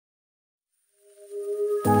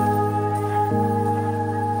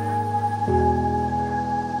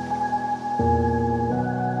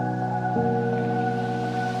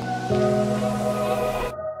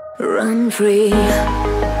I'm free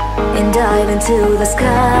and dive into the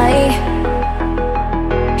sky.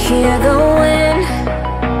 Hear the wind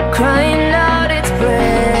crying out its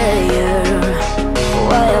prayer.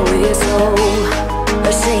 Why are we so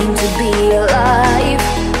ashamed to be alive?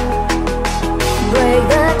 Break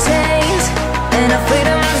the chains and our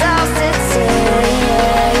freedom's ours to take.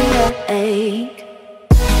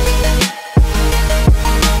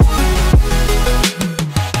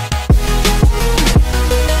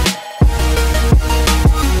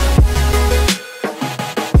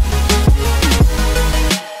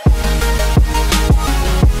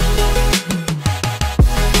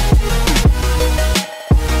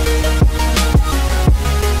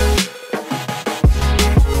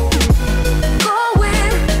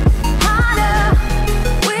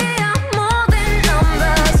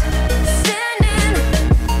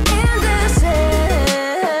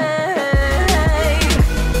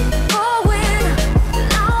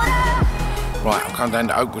 Right, I've come down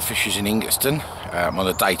to Oakwood Fisheries in Ingatestone. I'm on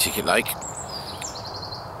a day ticket lake.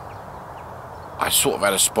 I sort of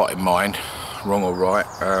had a spot in mind, wrong or right,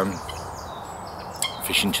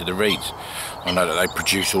 fishing to the reeds. I know that they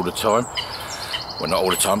produce all the time. Well, not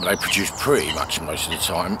all the time, but they produce pretty much most of the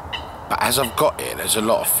time. But as I've got here, there's a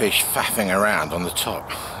lot of fish faffing around on the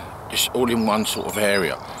top. It's all in one sort of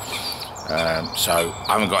area. So I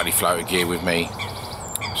haven't got any floater gear with me.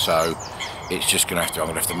 So it's just I'm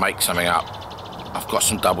gonna have to make something up. I've got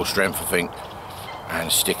some double strength, I think,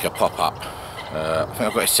 and stick a pop-up. I think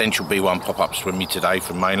I've got Essential B1 pop-ups with me today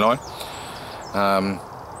from Mainline.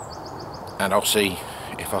 And I'll see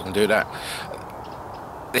if I can do that.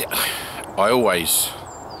 I always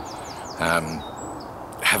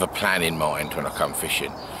have a plan in mind when I come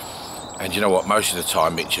fishing. And you know what, most of the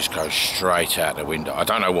time it just goes straight out the window. I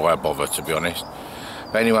don't know why I bother, to be honest.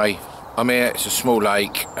 But anyway, I'm here, it's a small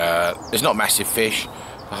lake. There's not massive fish.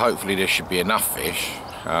 Hopefully there should be enough fish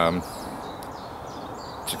to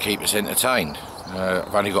keep us entertained.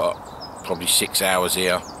 I've only got probably 6 hours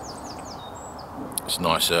here. It's a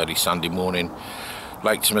nice early Sunday morning.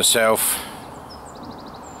 Lake to myself.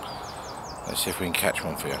 Let's see if we can catch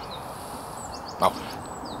one for you. Oh.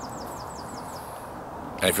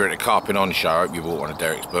 And if you're at the Carping on show, I hope you bought one of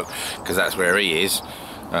Derek's book, because that's where he is.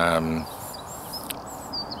 So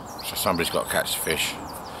somebody's got to catch the fish.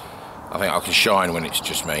 I think I can shine when it's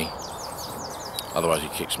just me, otherwise he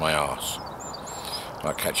kicks my arse.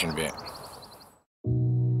 I'll catch you in a bit.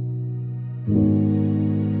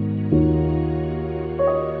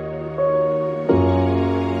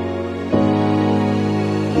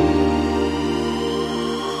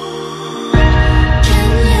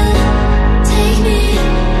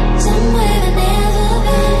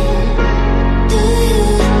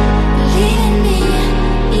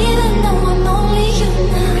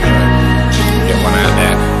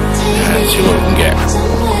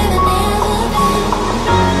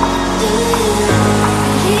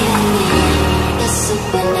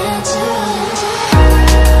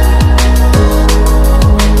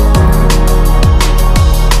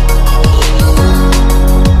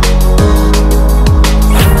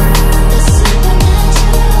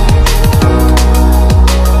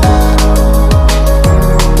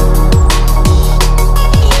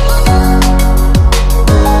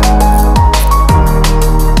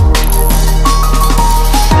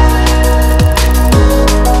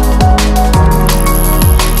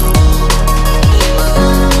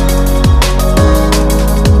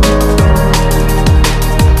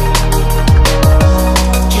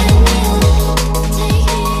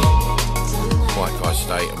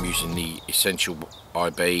 Essential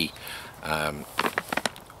IB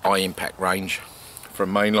eye impact range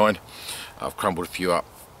from Mainline. I've crumbled a few up,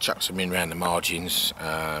 chucked some in around the margins,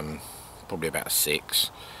 probably about a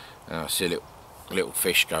 6. I see a little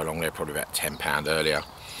fish go along there, probably about £10 earlier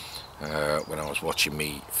when I was watching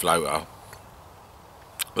me floater.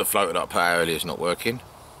 The floater that I put out earlier is not working.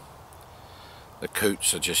 The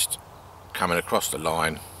coots are just coming across the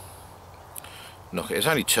line. There's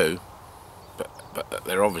only 2. But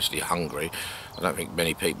they're obviously hungry. I don't think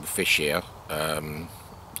many people fish here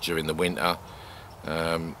during the winter,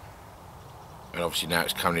 and obviously now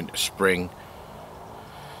it's coming into spring.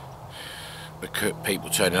 The people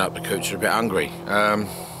turning up, the coots are a bit hungry.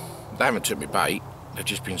 They haven't took me bait, they've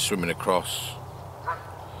just been swimming across,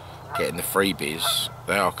 getting the freebies.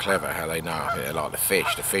 They are clever how they know. I think they like the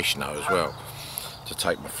fish know as well, to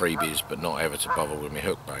take my freebies but not ever to bother with my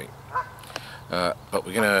hook bait. But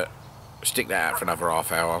we're going to stick that out for another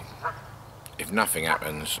half hour. If nothing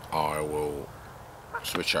happens, I will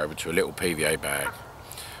switch over to a little PVA bag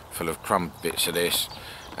full of crumb bits of this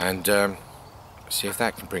and see if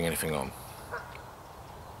that can bring anything on.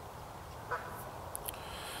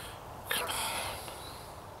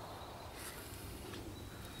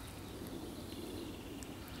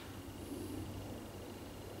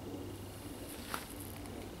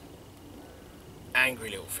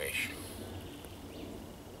 Angry little fish.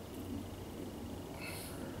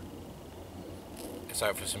 Let's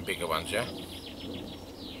hope for some bigger ones, yeah?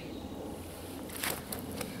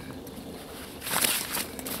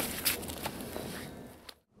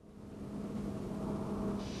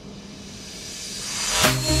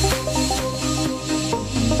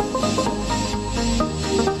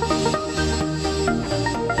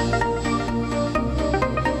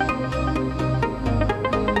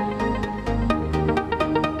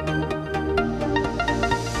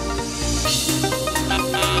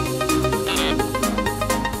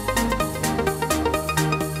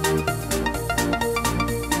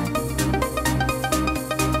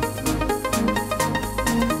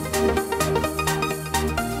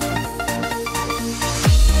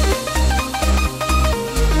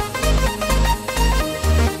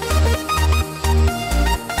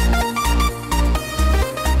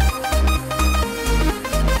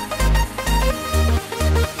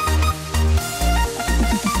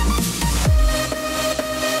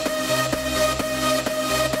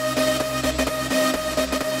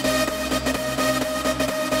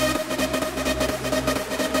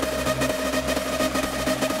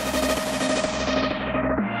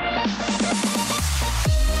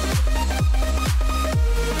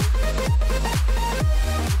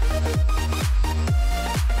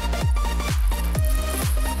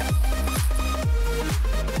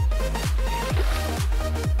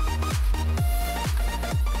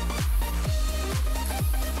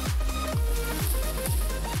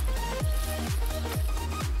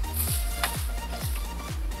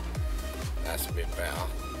 That's a bit better.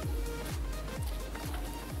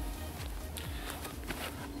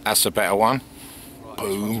 That's a better one. Right, boom.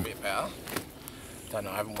 This one's a bit better. Don't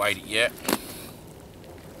know, I haven't weighed it yet.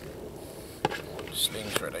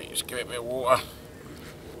 Sling's ready. Just give it a bit of water.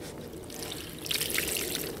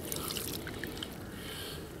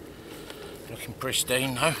 Looking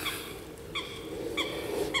pristine though.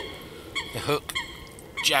 The hook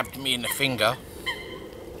jabbed me in the finger.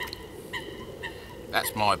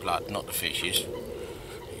 That's my blood, not the fish's.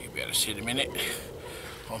 You'll be able to see in a minute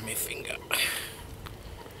on my finger.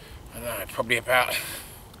 I don't know, probably about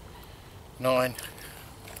 9.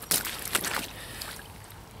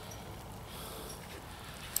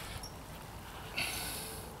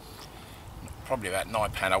 Probably about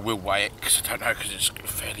 £9. I will weigh it because I don't know, because it's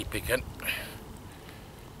fairly big.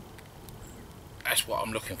 That's what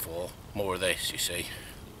I'm looking for. More of this, you see.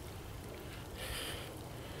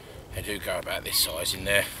 They do go about this size in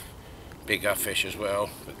there. Bigger fish as well.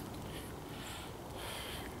 But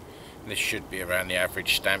this should be around the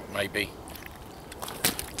average stamp, maybe.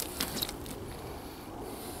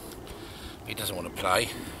 He doesn't want to play.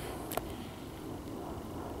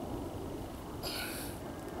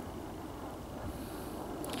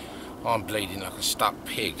 I'm bleeding like a stuck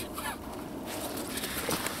pig.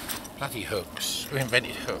 Bloody hooks. Who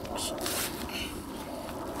invented hooks?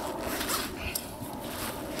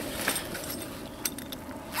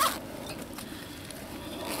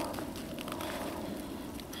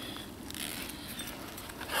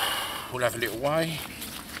 We'll have a little way.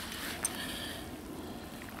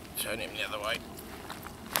 Turn him the other way.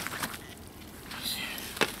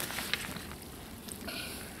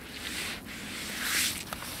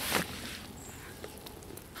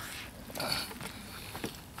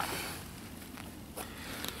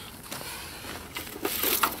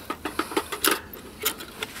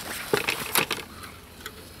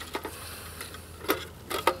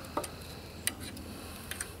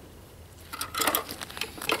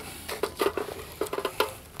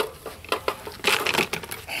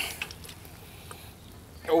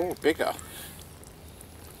 Oh, bigger.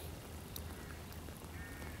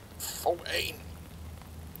 14.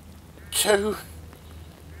 2.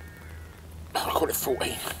 I'll call it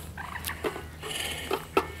 14.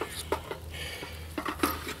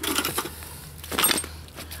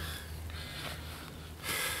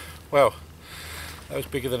 Well, that was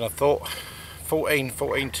bigger than I thought. 14,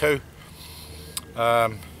 14.2.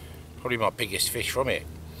 Probably my biggest fish from it.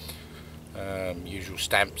 Usual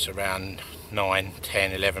stamps around 9,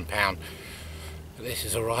 10, 11 pound. But this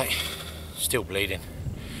is alright. Still bleeding.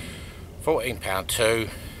 14 pound 2.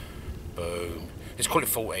 Boom. Let's call it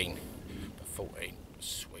 14. 14.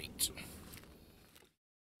 Sweet.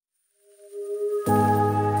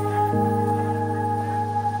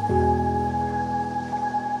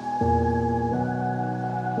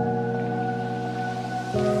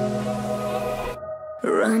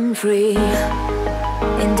 Run free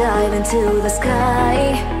and dive into the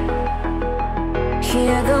sky.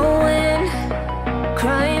 Hear the wind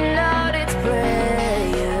crying out its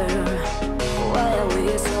prayer. Why are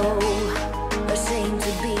we so ashamed?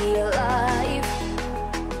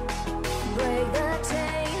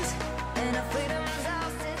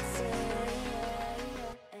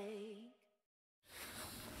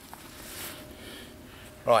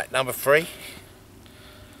 Right, number 3.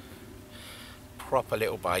 Proper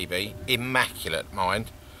little baby, immaculate mind,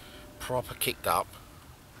 proper kicked up.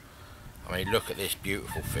 I mean, look at this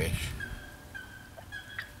beautiful fish.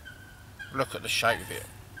 Look at the shape of it.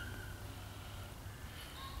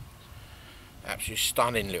 Absolutely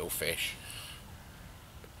stunning little fish.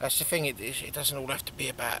 That's the thing, it doesn't all have to be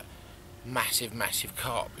about massive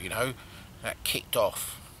carp, you know. That kicked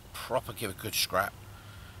off, proper give a good scrap.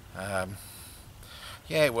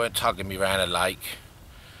 Yeah, it weren't tugging me around a lake,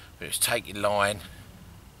 but it was taking line.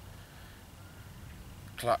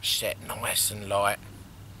 Clutch set nice and light.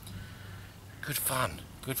 Good fun,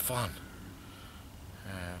 good fun.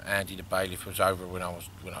 Andy the bailiff was over when I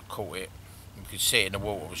caught it. You could see it in the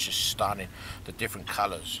water, it was just stunning. The different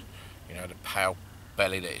colours, you know, the pale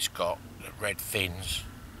belly that it's got, the red fins.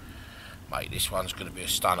 Mate, this one's going to be a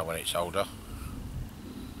stunner when it's older.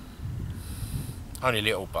 Only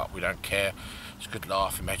little, but we don't care. It's a good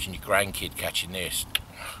laugh. Imagine your grandkid catching this.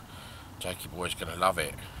 Jakey boy's going to love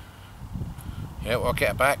it. Yeah, well, I'll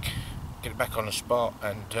get it back on the spot,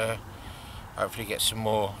 and hopefully get some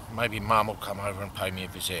more. Maybe Mum will come over and pay me a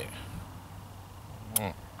visit.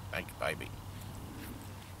 Thank you, baby.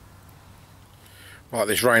 Right,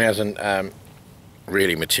 this rain hasn't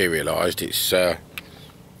really materialised. It's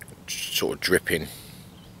sort of dripping,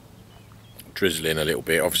 drizzling a little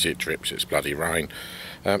bit. Obviously it drips, it's bloody rain.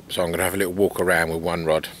 So I'm going to have a little walk around with one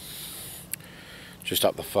rod, just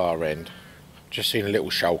up the far end. Just seen a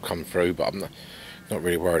little shoal come through, but I'm not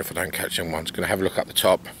really worried if I don't catch them once. Going to have a look up the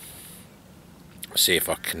top, see if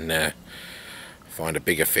I can find a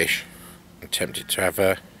bigger fish. I'm tempted to have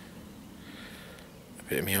a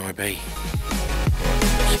bit of my IB.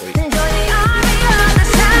 Sweet.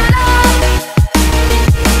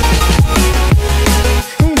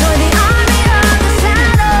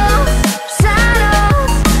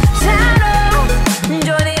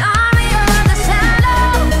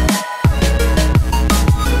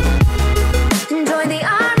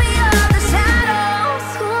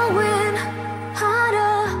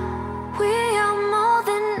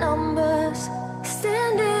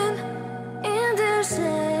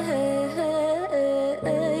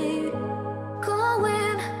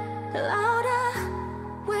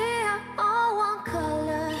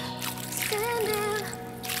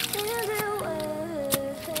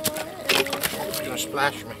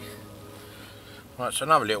 Splash me. Right, so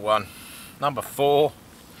another little one, number 4.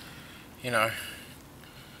 You know,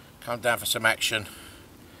 come down for some action.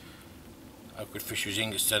 Oakwood Fisheries,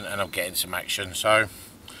 Ingatestone, and I'm getting some action. So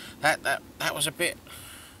that was a bit.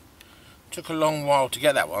 Took a long while to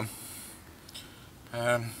get that one.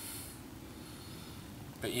 But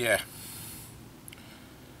yeah,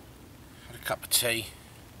 had a cup of tea.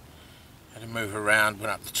 Had to move around.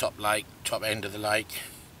 Went up the top end of the lake.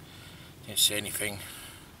 Didn't see anything.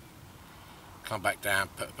 Come back down,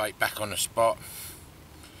 put the bait back on the spot,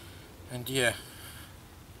 and yeah,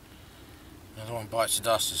 another one bites the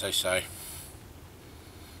dust, as they say.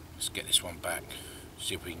 Let's get this one back,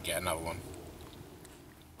 see if we can get another one.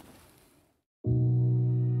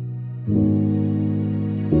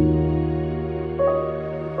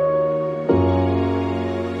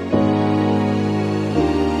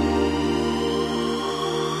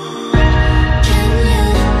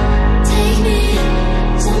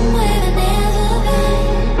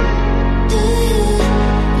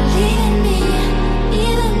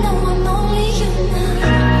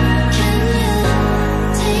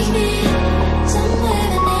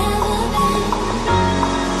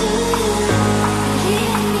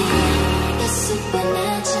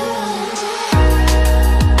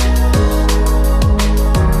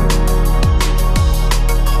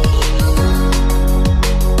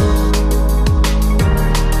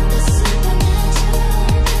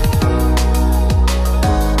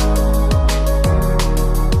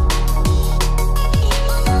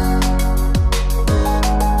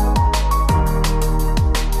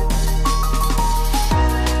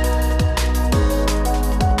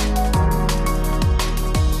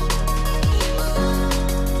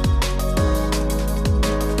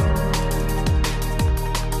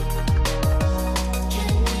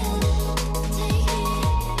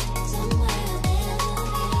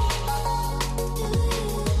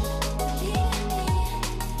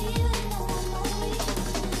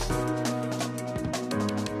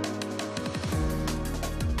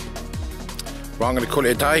 Well, I'm going to call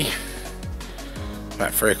it a day.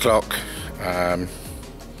 About 3 o'clock. Had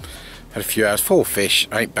a few hours. 4 fish,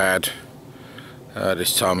 ain't bad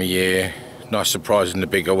this time of year. Nice surprise in the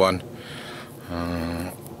bigger one.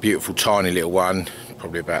 Beautiful tiny little one,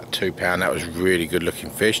 probably about £2. That was really good looking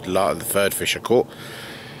fish, the 3rd fish I caught.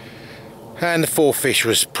 And the 4 fish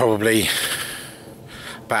was probably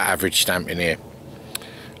about average stamp in here.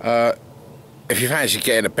 If you fancy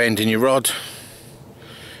getting a bend in your rod,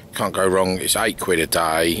 can't go wrong. It's £8 a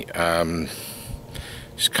day.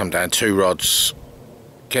 Just come down 2 rods,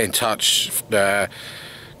 get in touch,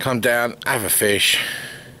 come down, have a fish,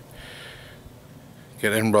 get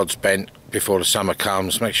them rods bent before the summer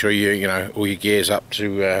comes. Make sure you know all your gear's up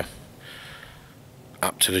to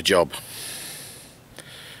the job.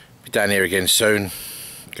 Be down here again soon.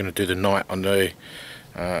 Going to do the night on the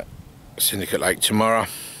Syndicate Lake tomorrow,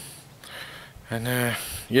 and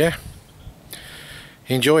yeah,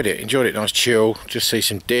 enjoyed it. Nice chill. Just see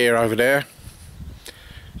some deer over there.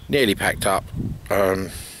 Nearly packed up.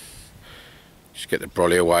 Just get the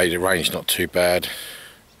brolly away. The rain's not too bad.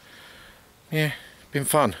 Yeah, been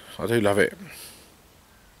fun. I do love it.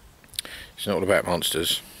 It's not all about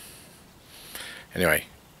monsters. Anyway,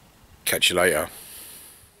 catch you later.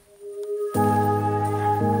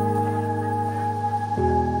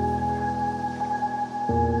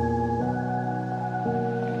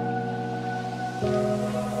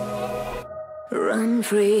 Run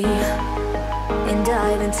free and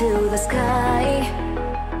dive into the sky.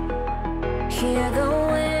 Hear the